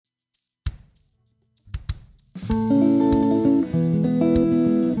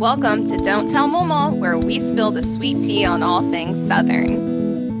Welcome to Don't Tell Mama, where we spill the sweet tea on all things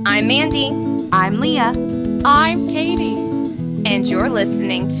Southern. I'm Mandy. I'm Leah. I'm Katie. And you're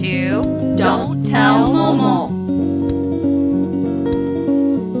listening to Don't Tell Mama.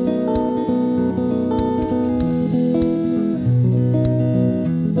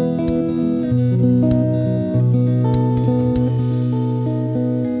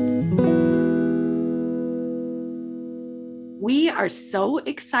 We are so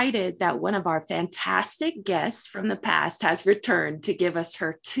excited that one of our fantastic guests from the past has returned to give us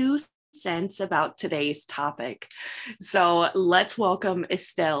her 2 cents about today's topic. So let's welcome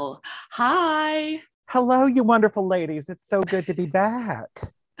Estelle. Hi. Hello, you wonderful ladies. It's so good to be back.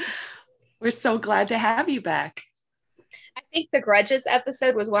 We're so glad to have you back. I think the Grudges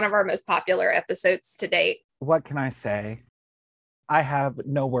episode was one of our most popular episodes to date. What can I say? I have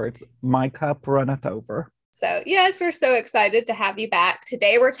no words. My cup runneth over. So yes, we're so excited to have you back.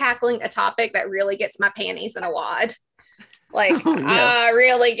 Today we're tackling a topic that really gets my panties in a wad. I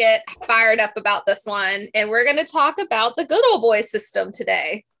really get fired up about this one. And we're going to talk about the Good Ole Boy System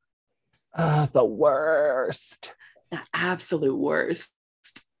today. The worst. The absolute worst.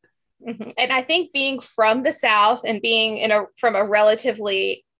 Mm-hmm. And I think being from the South and being from a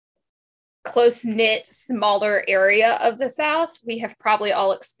relatively close-knit, smaller area of the South, we have probably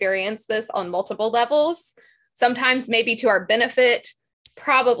all experienced this on multiple levels, sometimes maybe to our benefit,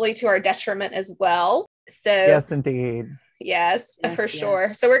 probably to our detriment as well. So yes, indeed. Yes, for sure.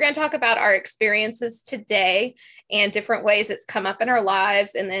 So we're going to talk about our experiences today and different ways it's come up in our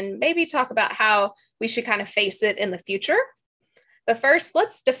lives, and then maybe talk about how we should kind of face it in the future. But first,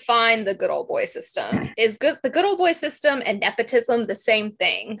 let's define the Good Ole Boy System. Is the Good Ole Boy System and nepotism the same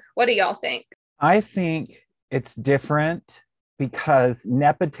thing? What do y'all think? I think it's different because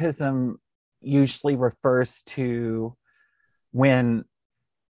nepotism usually refers to when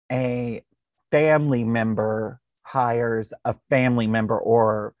a family member hires a family member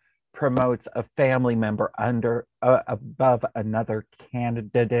or promotes a family member above another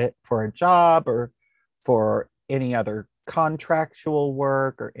candidate for a job or for any other contractual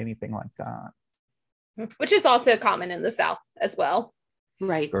work or anything like that. Which is also common in the South as well.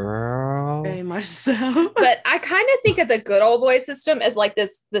 Right. Girl. Very much so. But I kind of think of the Good Ole Boy System as like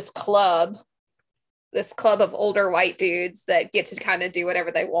this club of older white dudes that get to kind of do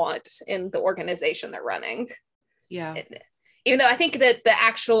whatever they want in the organization they're running. Yeah. Even though I think that the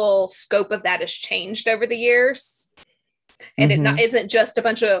actual scope of that has changed over the years. And it isn't just a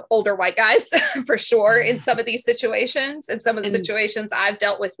bunch of older white guys for sure in some of these situations and some of the situations I've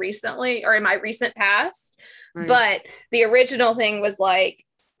dealt with recently or in my recent past. Right. But the original thing was like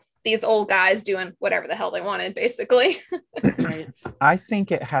these old guys doing whatever the hell they wanted, basically. Right. I think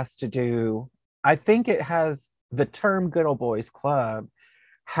the term Good Ole Boys Club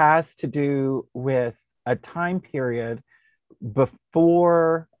has to do with a time period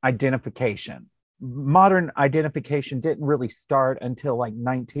before identification. Modern identification didn't really start until like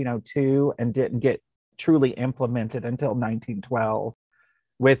 1902 and didn't get truly implemented until 1912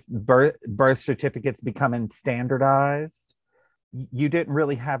 with birth certificates becoming standardized. You didn't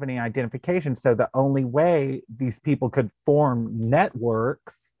really have any identification. So the only way these people could form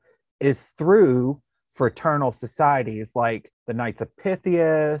networks is through fraternal societies like the Knights of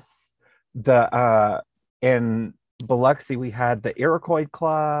Pythias, in Biloxi, we had the Iroquois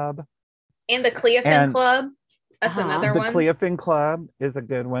Club. And the Cleofin Club. That's another one. The Cleofin Club is a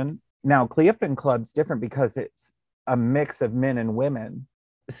good one. Now, Cleofin Club's different because it's a mix of men and women.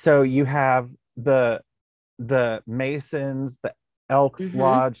 So you have the Masons, the Elks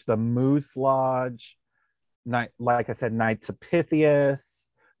Lodge, the Moose Lodge, like I said, Knights of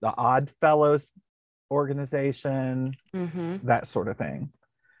Pythias, the Odd Fellows organization, that sort of thing.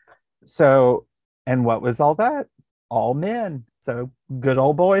 So, and what was all that? All men. So Good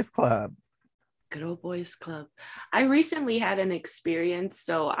Ole Boys Club. Good Ole Boys Club. I recently had an experience.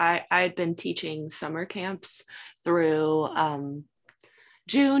 So I had been teaching summer camps through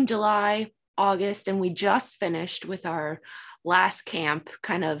June, July, August, and we just finished with our last camp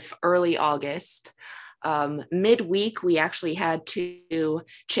kind of early August. Midweek, we actually had to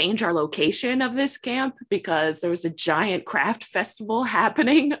change our location of this camp because there was a giant craft festival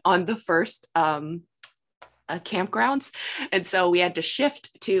happening on the first campgrounds. And so we had to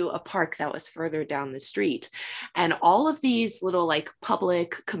shift to a park that was further down the street. And all of these little like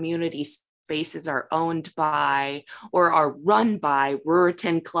public community spaces are owned by or are run by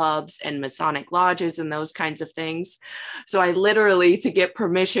Ruritan clubs and Masonic lodges and those kinds of things. So I literally, to get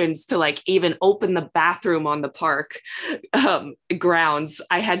permissions to like even open the bathroom on the park grounds,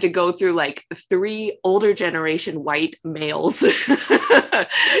 I had to go through like 3 older generation white males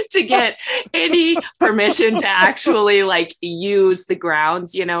to get any permission to actually like use the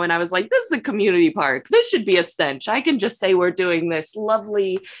grounds, you know. And I was like, this is a community park. This should be a cinch. I can just say we're doing this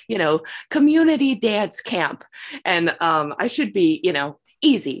lovely, you know, community dance camp. And I should be, you know,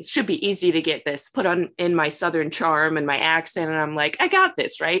 should be easy to get this put on in my Southern charm and my accent. And I'm like, I got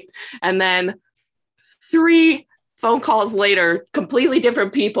this, right? And then 3 phone calls later, completely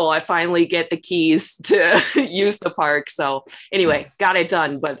different people, I finally get the keys to use the park. So anyway, got it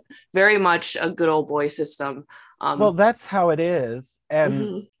done, but very much a good old boy system. Well, that's how it is.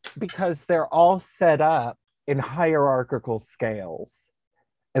 And because they're all set up in hierarchical scales.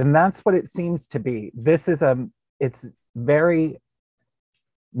 And that's what it seems to be. This is it's very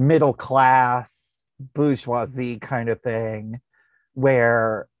middle class, bourgeoisie kind of thing,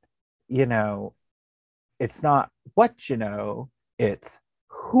 where, you know, it's not what you know, it's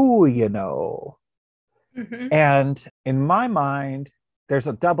who you know. And in my mind, there's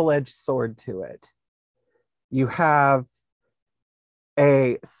a double-edged sword to it. You have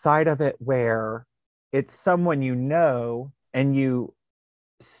a side of it where it's someone you know and you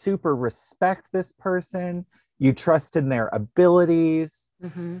super respect this person, you trust in their abilities,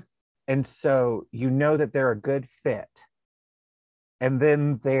 and so you know that they're a good fit. And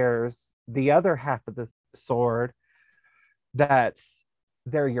then there's the other half of the sword, that's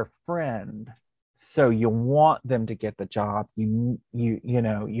they're your friend, so you want them to get the job, you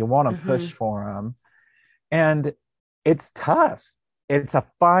know, you want to push for them. And it's tough, it's a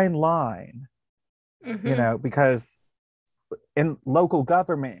fine line, you know, because in local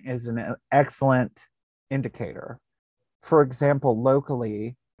government is an excellent indicator. For example,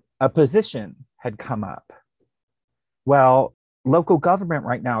 locally, a position had come up. Well, local government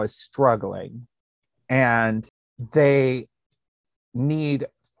right now is struggling, and they need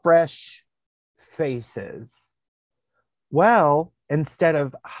fresh faces. Well, instead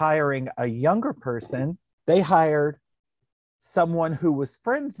of hiring a younger person, they hired someone who was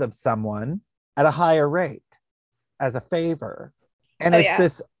friends of someone at a higher rate as a favor. And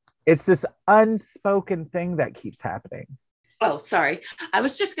it's this unspoken thing that keeps happening. Oh, sorry. I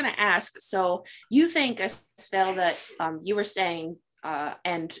was just going to ask. So you think, Estelle, that you were saying,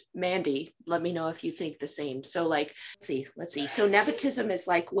 and Mandy, let me know if you think the same. So like, let's see. So nepotism is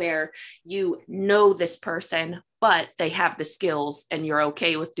like where you know this person, but they have the skills and you're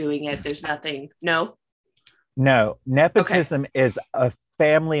okay with doing it. There's nothing. No, nepotism is a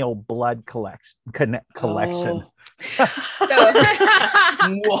familial blood collection.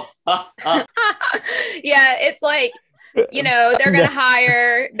 Yeah, it's like, you know, they're going to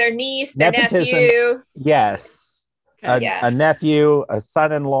hire their niece, their nephew. Yes. A nephew, a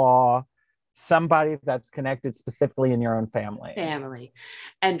son-in-law, somebody that's connected specifically in your own family.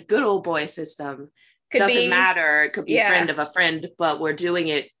 And good old boy system doesn't matter. It could be friend of a friend, but we're doing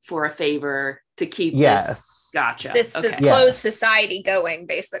it for a favor to keep this. Gotcha. This is closed society going,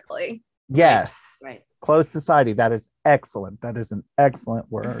 basically. Yes. Right. Closed society. That is excellent. That is an excellent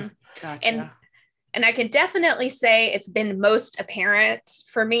word. Gotcha. And I can definitely say it's been most apparent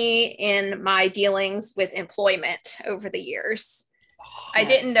for me in my dealings with employment over the years. I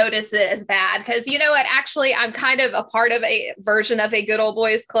didn't notice it as bad because, you know what, actually, I'm kind of a part of a version of a good old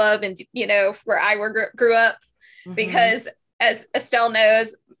boys club, and, you know, where I grew up, because as Estelle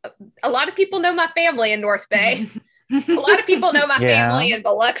knows, a lot of people know my family in North Bay. A lot of people know my family in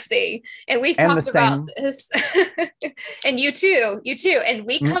Biloxi, and we've talked about this. And you too. And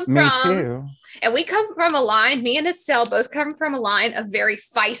we come from a line, me and Estelle both come from a line of very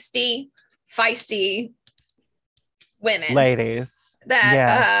feisty women. Ladies.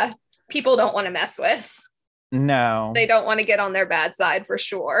 That people don't want to mess with. No. They don't want to get on their bad side for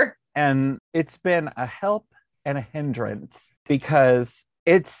sure. And it's been a help and a hindrance because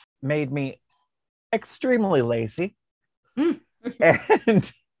it's made me extremely lazy.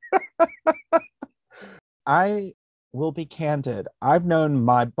 And I will be candid. I've known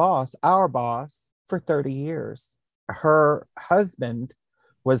our boss, for 30 years. Her husband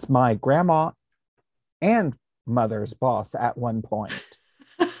was my grandma and mother's boss at one point.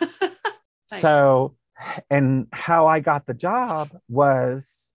 Nice. So, and how I got the job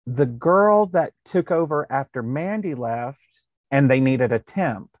was the girl that took over after Mandy left, and they needed a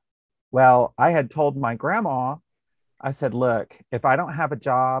temp. Well, I had told my grandma, I said, look, if I don't have a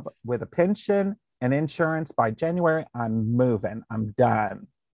job with a pension and insurance by January, I'm moving. I'm done.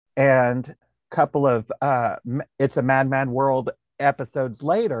 And couple of It's a Mad Mad World episodes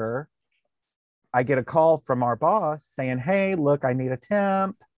later, I get a call from our boss saying, hey, look, I need a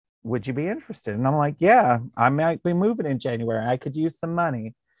temp. Would you be interested? And I'm like, yeah, I might be moving in January. I could use some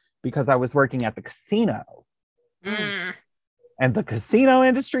money, because I was working at the casino. Mm. And the casino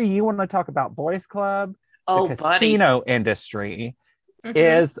industry, you want to talk about boys club? Oh, the buddy. casino industry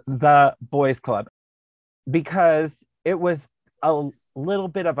is the boys club, because it was a little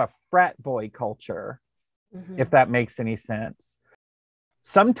bit of a frat boy culture, if that makes any sense.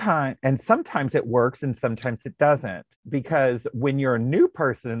 Sometimes it works and sometimes it doesn't, because when you're a new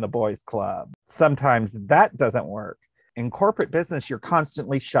person in the boys club, sometimes that doesn't work. In corporate business, you're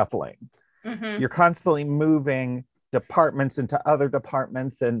constantly shuffling. You're constantly moving departments into other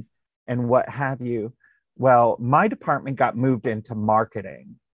departments and what have you. Well, my department got moved into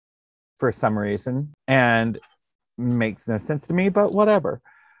marketing for some reason, and makes no sense to me, but whatever.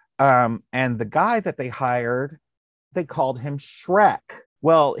 And the guy that they hired, they called him Shrek.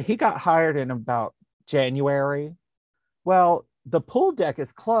 Well, he got hired in about January. Well, the pool deck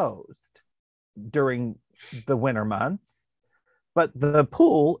is closed during the winter months, but the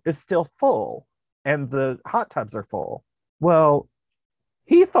pool is still full and the hot tubs are full. Well,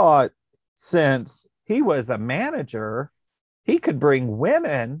 he thought since he was a manager, he could bring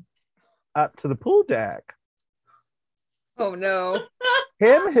women up to the pool deck. Oh, no.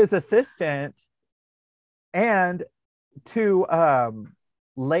 Him, his assistant, and two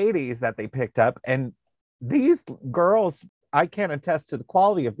ladies that they picked up. And these girls, I can't attest to the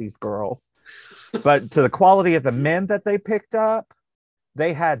quality of these girls, but to the quality of the men that they picked up,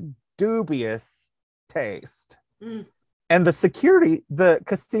 they had dubious taste. And the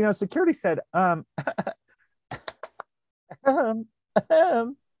casino security said,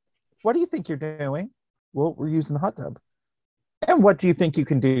 what do you think you're doing? Well, we're using the hot tub. And what do you think you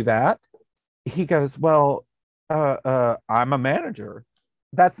can do that? He goes, well, I'm a manager.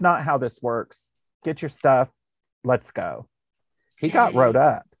 That's not how this works. Get your stuff. Let's go. He got wrote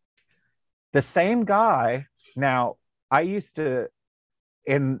up. The same guy. Now, I used to,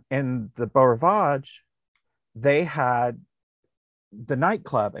 in the Beau Rivage, they had the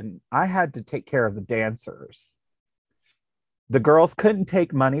nightclub, and I had to take care of the dancers. The girls couldn't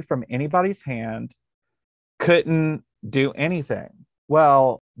take money from anybody's hand, couldn't do anything.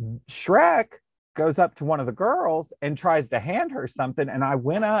 Well, Shrek goes up to one of the girls and tries to hand her something, and I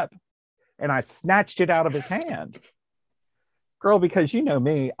went up and I snatched it out of his hand. Girl, because you know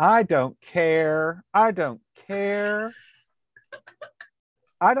me, I don't care. I don't care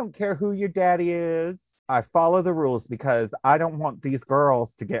who your daddy is. I follow the rules because I don't want these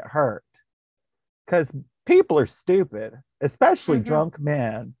girls to get hurt. Because people are stupid, especially drunk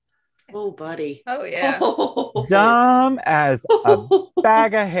men. Oh, buddy. Oh, yeah. Dumb as a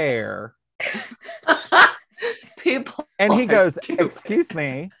bag of hair. People. And he goes, stupid. excuse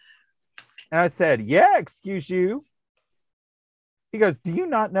me. And I said, yeah, excuse you. He goes, do you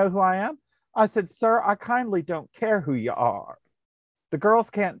not know who I am? I said, sir, I kindly don't care who you are. The girls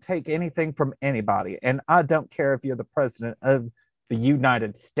can't take anything from anybody. And I don't care if you're the president of the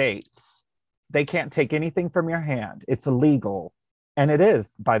United States. They can't take anything from your hand. It's illegal. And it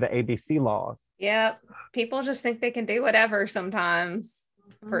is by the ABC laws. Yeah. People just think they can do whatever sometimes,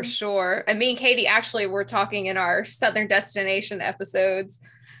 for sure. And me and Katie actually were talking in our Southern Destination episodes.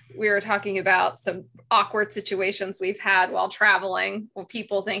 We were talking about some awkward situations we've had while traveling with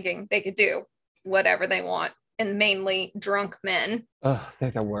people thinking they could do whatever they want, and mainly drunk men. Oh,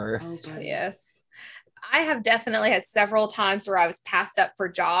 they're the worst. Oh, Yes. I have definitely had several times where I was passed up for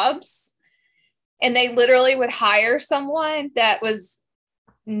jobs, and they literally would hire someone that was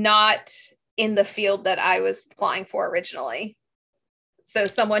not in the field that I was applying for originally. So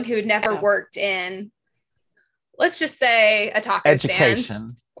someone who'd never worked in, let's just say, a taco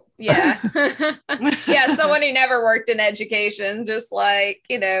stand. Yeah. Yeah. Someone who never worked in education, just like,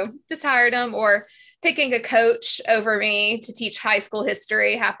 just hired them. Or picking a coach over me to teach high school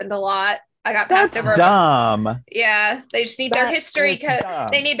history happened a lot. I got passed over. Dumb. Yeah. They just need their history.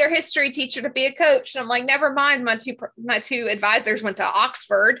 They need their history teacher to be a coach. And I'm like, never mind. My two advisors went to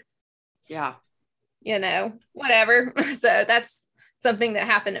Oxford. Yeah. Whatever. So that's something that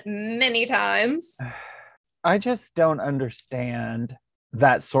happened many times. I just don't understand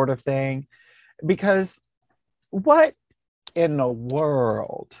that sort of thing, because what in the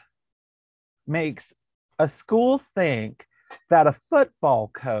world makes a school think that a football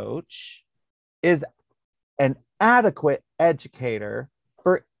coach is an adequate educator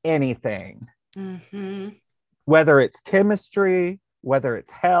for anything? Whether it's chemistry, whether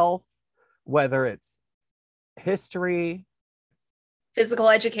it's health, whether it's history. Physical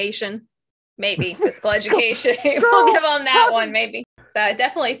education. Maybe physical education. We'll give on that one, maybe. So I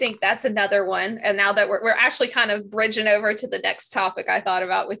definitely think that's another one. And now that we're actually kind of bridging over to the next topic I thought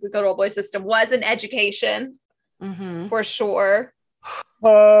about with the Good Ole Boy System was an education for sure.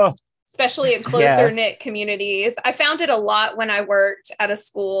 Especially in closer knit communities. I found it a lot when I worked at a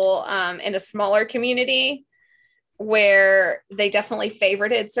school in a smaller community where they definitely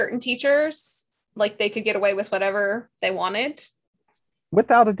favorited certain teachers. Like they could get away with whatever they wanted.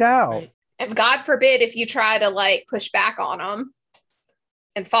 Without a doubt. Right. And God forbid if you try to like push back on them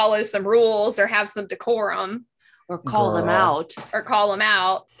and follow some rules or have some decorum. Or call them out.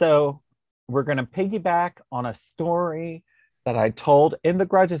 So we're going to piggyback on a story that I told in the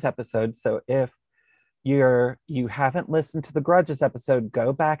Grudges episode. So if you haven't listened to the Grudges episode,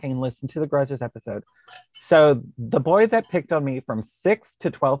 go back and listen to the Grudges episode. So the boy that picked on me from 6th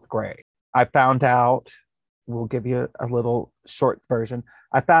to 12th grade, I found out, we'll give you a little short version.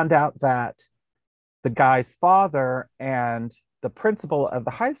 I found out that the guy's father and the principal of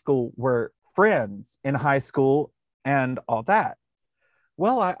the high school were friends in high school and all that.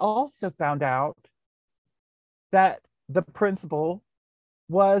 Well, I also found out that the principal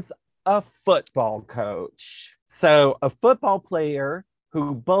was a football coach. So a football player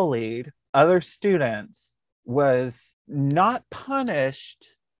who bullied other students was not punished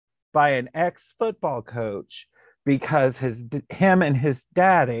by an ex-football coach because him and his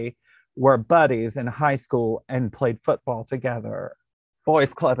daddy were buddies in high school and played football together.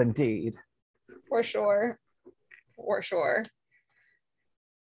 Boys club indeed. For sure.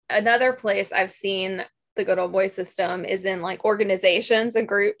 Another place I've seen the Good Ole Boy System is in like organizations and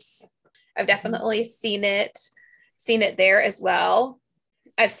groups. I've definitely seen it there as well.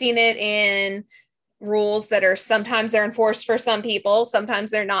 I've seen it in rules that are sometimes they're enforced for some people,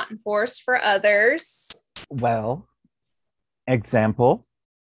 sometimes they're not enforced for others. Well, example,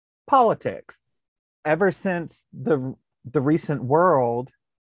 politics. Ever since the recent world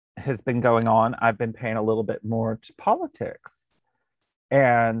has been going on, I've been paying a little bit more to politics.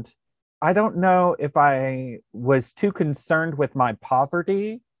 And I don't know if I was too concerned with my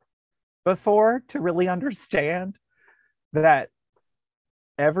poverty before to really understand that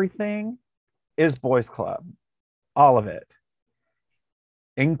everything is boys club, all of it,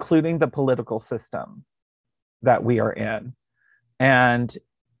 including the political system that we are in. And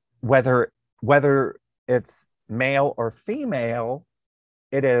whether it's male or female,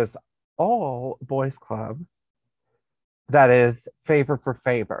 it is all boys club that is favor for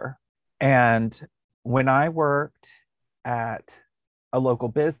favor. And when I worked at a local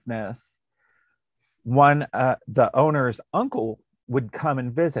business, the owner's uncle would come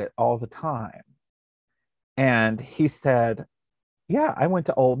and visit all the time. And he said, yeah, I went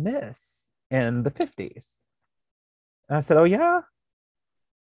to Ole Miss in the 50s. And I said, oh yeah?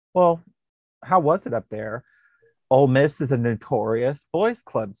 Well, how was it up there? Ole Miss is a notorious boys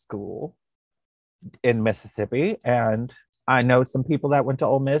club school in Mississippi. And I know some people that went to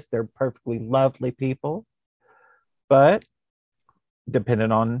Ole Miss. They're perfectly lovely people. But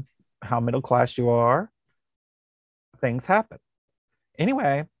depending on how middle class you are, things happen.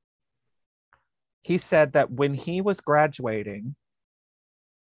 Anyway, he said that when he was graduating,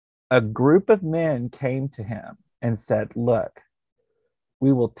 a group of men came to him and said, look,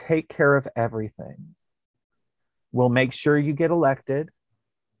 we will take care of everything. We'll make sure you get elected.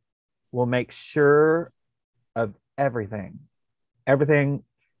 We'll make sure of everything. Everything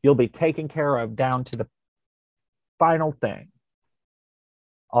you'll be taken care of down to the final thing.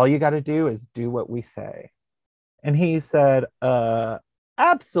 All you got to do is do what we say. And he said,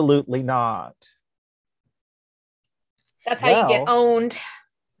 absolutely not. That's how you get owned.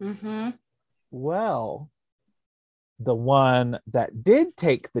 Mm-hmm. Well, the one that did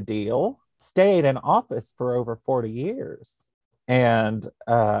take the deal stayed in office for over 40 years and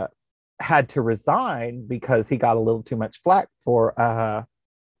had to resign because he got a little too much flack for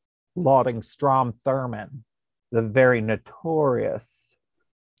lauding Strom Thurmond, the very notorious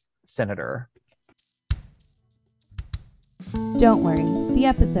senator. Don't worry, the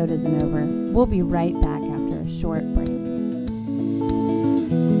episode isn't over. We'll be right back after a short break.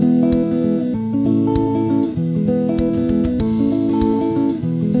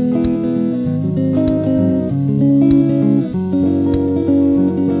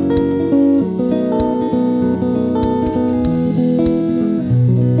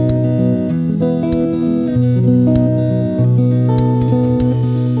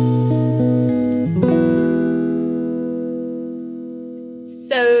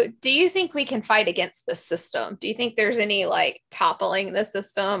 We can fight against the system? Do you think there's any like toppling the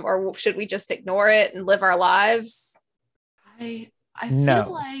system, or should we just ignore it and live our lives? I I No.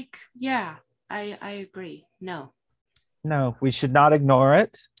 feel like, yeah, I agree. No. No, we should not ignore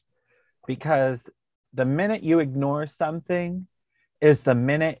it, because the minute you ignore something is the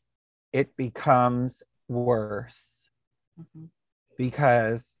minute it becomes worse. Mhm.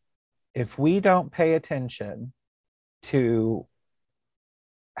 Because if we don't pay attention to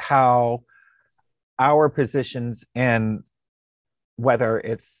how our positions in, whether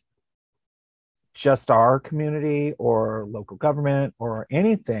it's just our community or local government or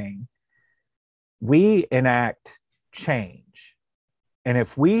anything, we enact change. And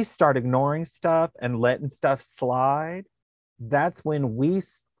if we start ignoring stuff and letting stuff slide, that's when we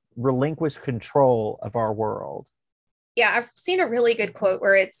relinquish control of our world. Yeah, I've seen a really good quote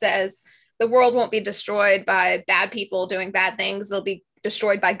where it says, the world won't be destroyed by bad people doing bad things. It'll be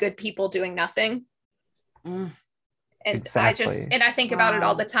destroyed by good people doing nothing. Mm. And Exactly. I think about it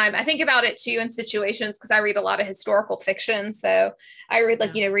all the time. I think about it too in situations, because I read a lot of historical fiction. So I read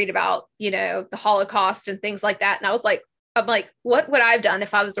read about, the Holocaust and things like that. And I'm like, what would I have done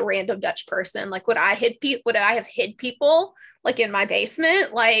if I was a random Dutch person? Like, would I have hid people like in my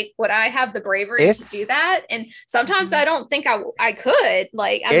basement? Like, would I have the bravery to do that? And sometimes I don't think I could.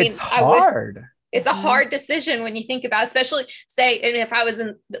 Like, it's hard. It's a hard decision when you think about it, especially if I was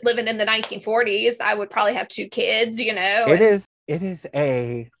living in the 1940s, I would probably have 2 kids, It is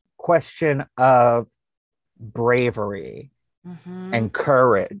a question of bravery and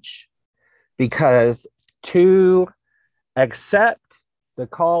courage, because to accept the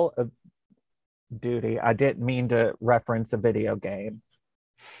call of duty, I didn't mean to reference a video game,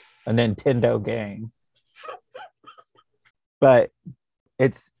 a Nintendo game, but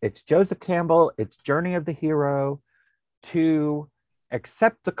it's Joseph Campbell, it's Journey of the Hero, to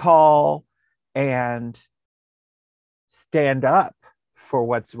accept the call and stand up for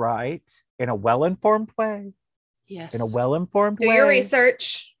what's right in a well-informed way. Yes. In a well-informed way. Do your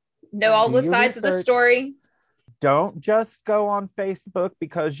research. Know all the sides of the story. Don't just go on Facebook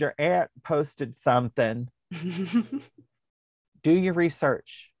because your aunt posted something. Do your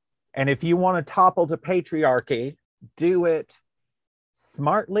research. And if you want to topple the patriarchy, do it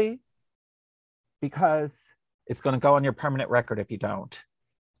smartly, because it's going to go on your permanent record if you don't.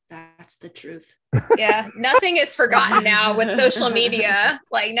 That's the truth. Yeah, nothing is forgotten now with social media.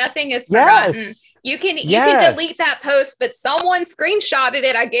 Like, nothing is forgotten. Yes. You can delete that post, but someone screenshotted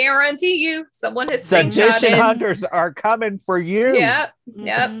it. I guarantee you, someone has screenshotted. Sedition hunters are coming for you. Yep.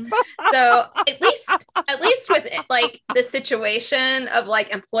 So at least with like the situation of like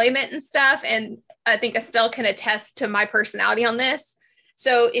employment and stuff, and I think Estelle can attest to my personality on this.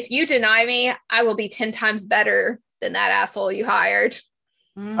 So if you deny me, I will be 10 times better than that asshole you hired.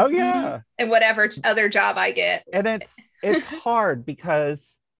 Oh yeah. And whatever other job I get. And it's hard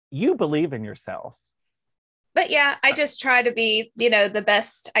because you believe in yourself. But yeah, I just try to be, the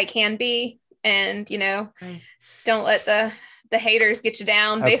best I can be, and, don't let the haters get you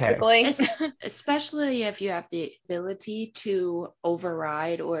down, basically. Especially if you have the ability to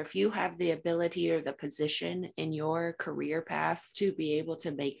override, or if you have the ability or the position in your career path to be able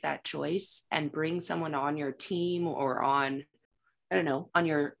to make that choice and bring someone on your team or on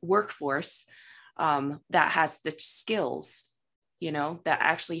your workforce that has the skills, that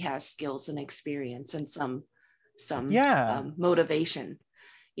actually has skills and experience and some motivation,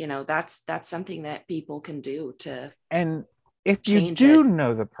 that's something that people can do to. And if you do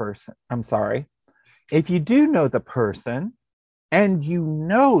know the person, if you do know the person and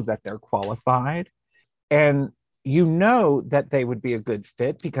that they're qualified and that they would be a good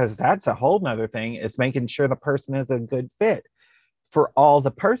fit, because that's a whole nother thing, is making sure the person is a good fit for all the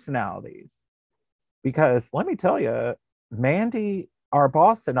personalities. Because let me tell you, Mandy, our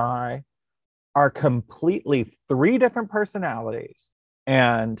boss, and I are completely 3 different personalities,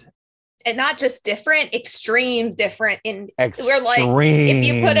 and not just different, extreme different. We're like, if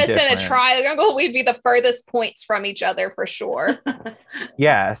you put us in a triangle, we'd be the furthest points from each other for sure.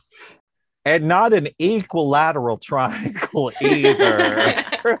 Yes. And not an equilateral triangle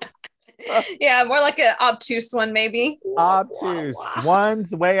either. Yeah, more like an obtuse one, maybe. Obtuse.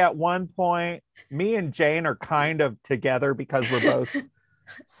 One's way at one point. Me and Jane are kind of together because we're both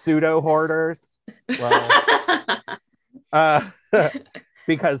pseudo hoarders. Well,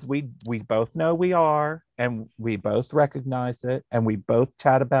 because we both know we are, and we both recognize it, and we both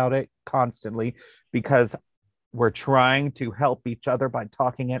chat about it constantly, because we're trying to help each other by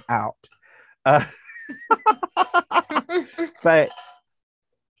talking it out. But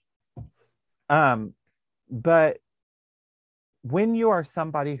when you are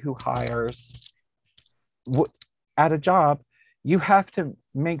somebody who hires at a job, you have to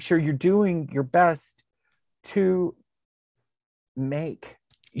make sure you're doing your best to make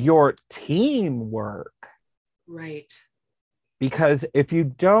your team work. Right. Because if you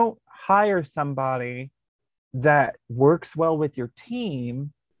don't hire somebody that works well with your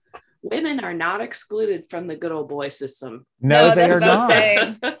team, women are not excluded from the good old boy system. No, they are not.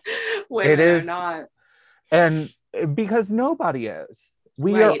 Women are not. And because nobody is.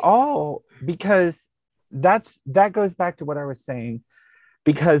 We Right. are all, because that goes back to what I was saying,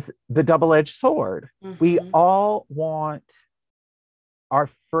 because the double-edged sword. We all want our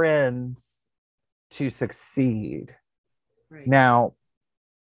friends to succeed. Right. Now,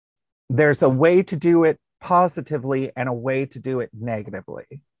 there's a way to do it positively and a way to do it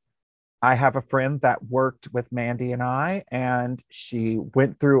negatively. I have a friend that worked with Mandy and I, and she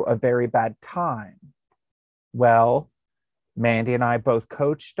went through a very bad time. Well, Mandy and I both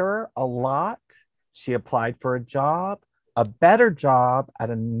coached her a lot. She applied for a job, a better job at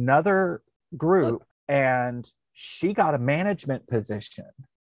another group, and she got a management position.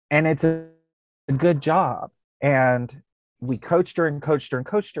 And it's a good job. And we coached her and coached her and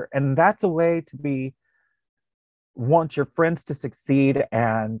coached her. And that's a way to want your friends to succeed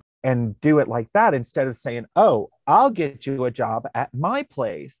and do it like that, instead of saying, oh, I'll get you a job at my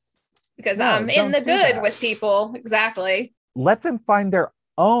place. Because I'm in the good with people. Exactly. Let them find their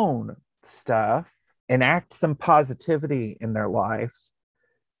own stuff, enact some positivity in their life,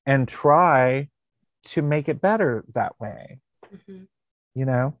 and try to make it better that way. You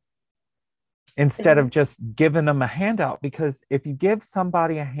know, instead of just giving them a handout, because if you give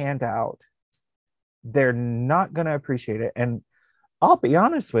somebody a handout, they're not going to appreciate it. And I'll be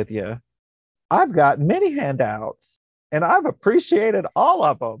honest with you, I've got many handouts and I've appreciated all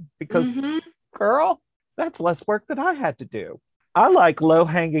of them, because girl, that's less work that I had to do. I like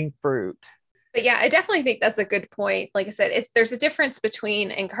low-hanging fruit. But yeah, I definitely think that's a good point. Like I said, there's a difference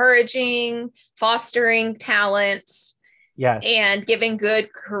between encouraging, fostering talent, yes, and giving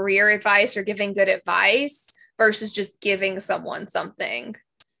good career advice or giving good advice versus just giving someone something.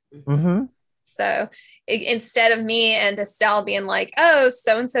 So instead of me and Estelle being like, oh,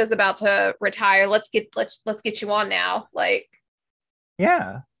 so-and-so's about to retire, let's get you on now. Like,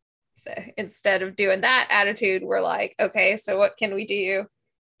 yeah. So instead of doing that attitude, we're like, okay, so what can we do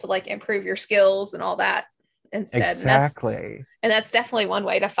to like improve your skills and all that instead? Exactly. And that's definitely one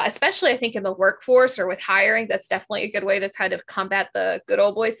way to fight, especially I think in the workforce or with hiring. That's definitely a good way to kind of combat the good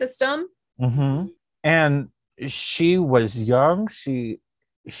old boy system. And she was young. She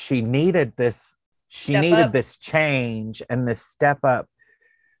needed this. She needed this change and this step up,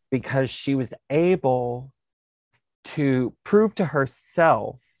 because she was able to prove to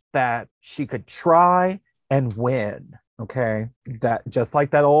herself that she could try and win. Okay. That just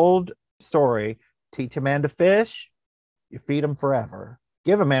like that old story, teach a man to fish, you feed him forever.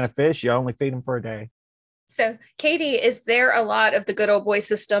 Give a man a fish, you only feed him for a day. So Katie, is there a lot of the good old boy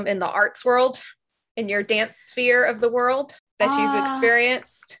system in the arts world, in your dance sphere of the world that you've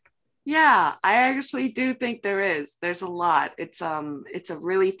experienced? Yeah, I actually do think there is. There's a lot. It's a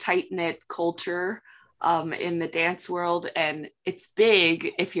really tight-knit culture in the dance world, and it's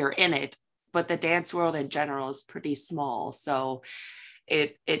big if you're in it, but the dance world in general is pretty small. So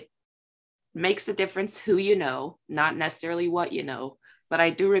it makes a difference who you know, not necessarily what you know. But I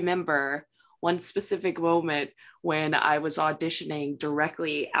do remember one specific moment when I was auditioning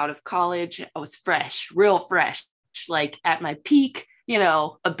directly out of college. I was fresh, real fresh, like at my peak,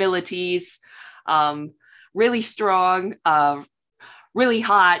 abilities, really strong, really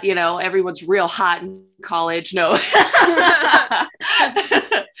hot, everyone's real hot in college. No,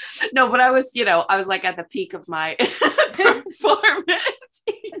 no, but I was like at the peak of my performance.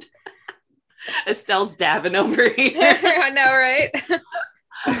 Estelle's dabbing over here. I know, right?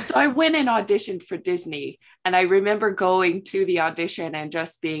 So I went and auditioned for Disney, and I remember going to the audition and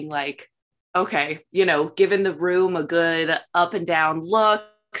just being like, okay, giving the room a good up and down look,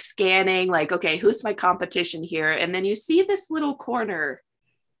 scanning, like, okay, who's my competition here? And then you see this little corner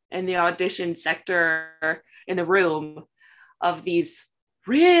in the audition sector in the room of these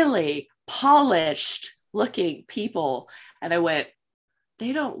really polished looking people. And I went,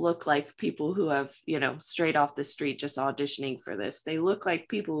 they don't look like people who have, straight off the street just auditioning for this. They look like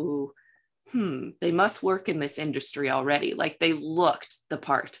people who, they must work in this industry already. Like, they looked the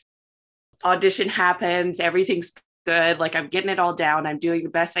part. Audition happens, everything's good. Like, I'm getting it all down. I'm doing the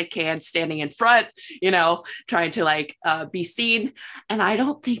best I can, standing in front, trying to be seen. And I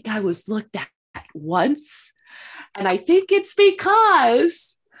don't think I was looked at once. And I think it's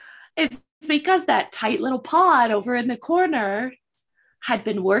because that tight little pod over in the corner had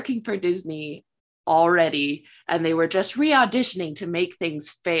been working for Disney already, and they were just re-auditioning to make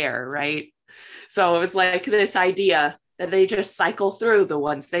things fair, right? So it was like this idea that they just cycle through the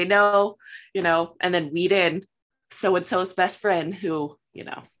ones they know, and then weed in so-and-so's best friend who,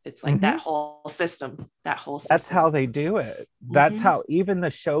 it's like that whole system. That's how they do it. That's how even the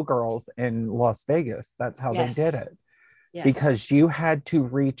showgirls in Las Vegas, that's how they did it. Yes. Because you had to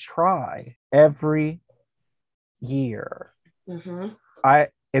retry every year. In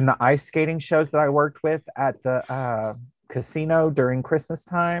the ice skating shows that I worked with at the casino during Christmas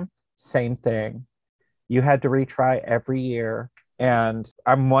time, same thing. You had to retry every year. And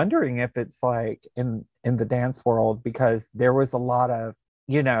I'm wondering if it's like in the dance world, because there was a lot of,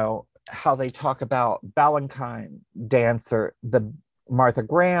 how they talk about Valentine dancer, the Martha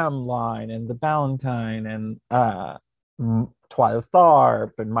Graham line and the Valentine and Twyla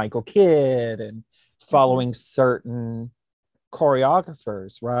Tharp and Michael Kidd and following certain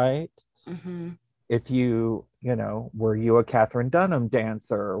choreographers, right? If you, were you a Catherine Dunham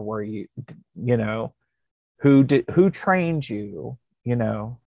dancer? Were you, who trained you,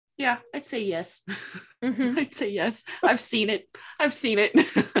 Yeah, I'd say yes. I'd say yes. I've seen it. I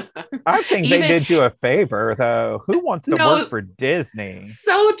think they did you a favor, though. Who wants to work for Disney?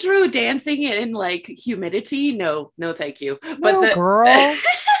 So true. Dancing in like humidity. No, thank you. But girl,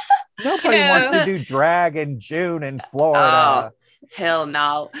 nobody wants to do drag in June in Florida. Oh, hell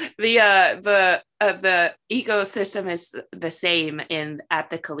no. The ecosystem is the same at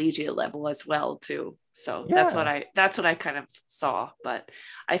the collegiate level as well too. So that's what I kind of saw. But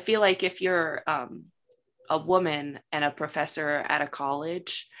I feel like if you're a woman and a professor at a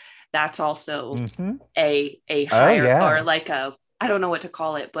college, that's also a higher or like I don't know what to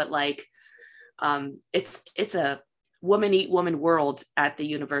call it, but like it's a woman eat woman world at the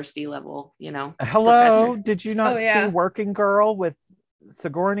university level, Hello, professor. Did you not see Working Girl with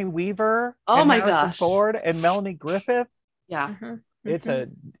Sigourney Weaver? Oh my Harrison gosh. Ford and Melanie Griffith? Yeah. It's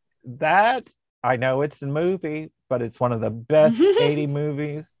that I know it's a movie, but it's one of the best 80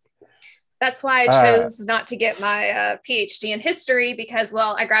 movies. That's why I chose not to get my PhD in history because,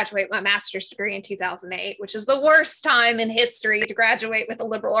 I graduated my master's degree in 2008, which is the worst time in history to graduate with a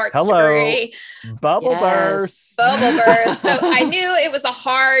liberal arts degree. Bubble burst. Bubble burst. So I knew it was a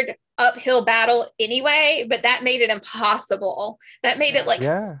hard uphill battle anyway, but that made it impossible. That made it like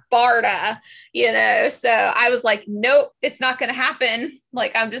Sparta, So I was like, nope, it's not going to happen.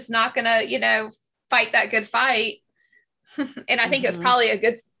 Like, I'm just not going to, fight that good fight. And I think it was probably a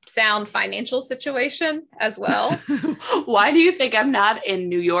good sound financial situation as well. Why do you think I'm not in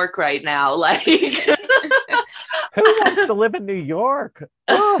New York right now? Like, who wants to live in New York?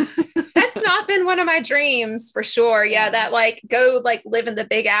 Oh. That's not been one of my dreams for sure. Yeah, that like go like live in the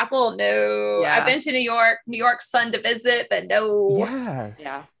Big Apple. No, I've been to New York. New York's fun to visit, but no. Yes.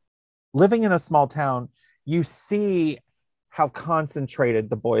 Yeah. Living in a small town, you see how concentrated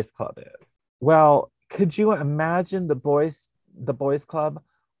the boys' club is. Well, could you imagine the boys club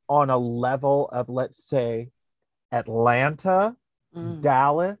on a level of, let's say, Atlanta,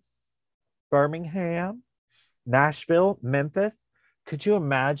 Dallas, Birmingham, Nashville, Memphis? Could you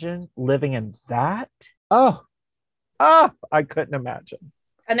imagine living in that? Oh, I couldn't imagine.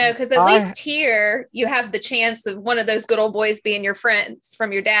 I know, because at least here you have the chance of one of those good old boys being your friends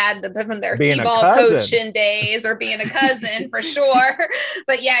from your dad from their t-ball coaching days, or being a cousin for sure.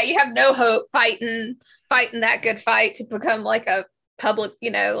 But yeah, you have no hope fighting that good fight to become like a public,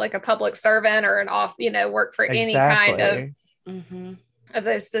 like a public servant or an off, work for any kind of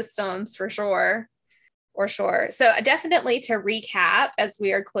those systems for sure. For sure. So definitely to recap, as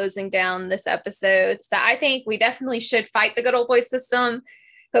we are closing down this episode. So I think we definitely should fight the good old boy system,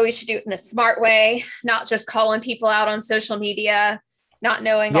 but we should do it in a smart way, not just calling people out on social media, not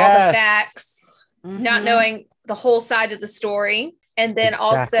knowing all the facts, not knowing the whole side of the story. And then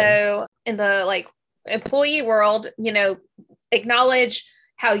also in the like employee world, acknowledge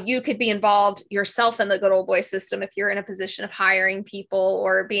how you could be involved yourself in the good old boy system if you're in a position of hiring people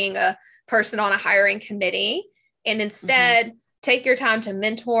or being a person on a hiring committee. And instead, take your time to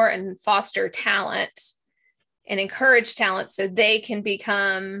mentor and foster talent and encourage talent so they can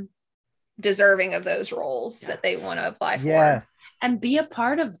become deserving of those roles that they want to apply for. Yes. And be a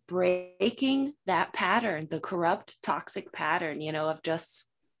part of breaking that pattern, the corrupt, toxic pattern, of just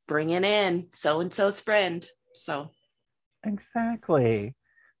bringing in so-and-so's friend. So. Exactly.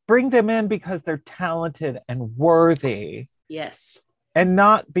 Bring them in because they're talented and worthy. Yes. And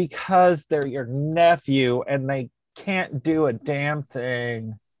not because they're your nephew and they can't do a damn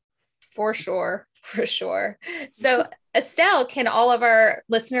thing. For sure. So Estelle, can all of our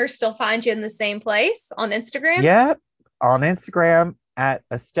listeners still find you in the same place on Instagram? Yep. On Instagram at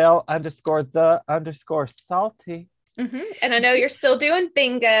Estelle_the_salty. And I know you're still doing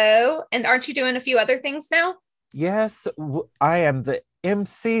bingo. And aren't you doing a few other things now? Yes, I am the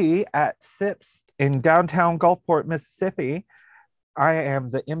MC at SIPS in downtown Gulfport, Mississippi. I am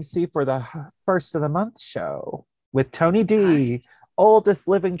the MC for the first of the month show with Tony D, Nice. oldest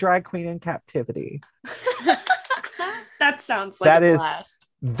living drag queen in captivity. That sounds like a blast.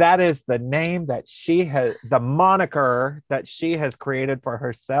 That is the name that she has, the moniker that she has created for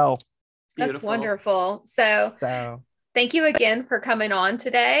herself. Beautiful. That's wonderful. So thank you again for coming on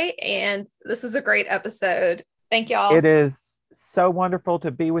today. And this was a great episode. Thank y'all. It is so wonderful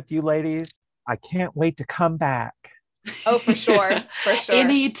to be with you ladies. I can't wait to come back. Oh, for sure. For sure.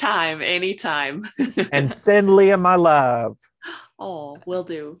 Anytime. And send Leah my love. Oh, will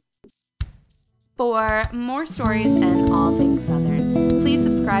do. For more stories and all things Southern, please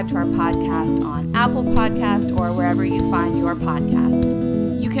subscribe to our podcast on Apple Podcast or wherever you find your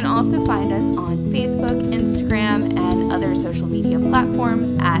podcast. You can also find us on Facebook, Instagram, and other social media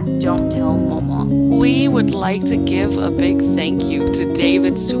platforms at Don't Tell Momo. We would like to give a big thank you to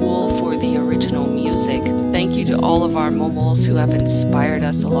David Sewell for the original music. Thank you to all of our Momos who have inspired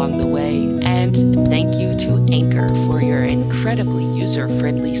us along the way. And thank you to Anchor for your incredibly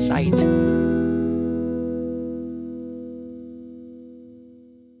user-friendly site.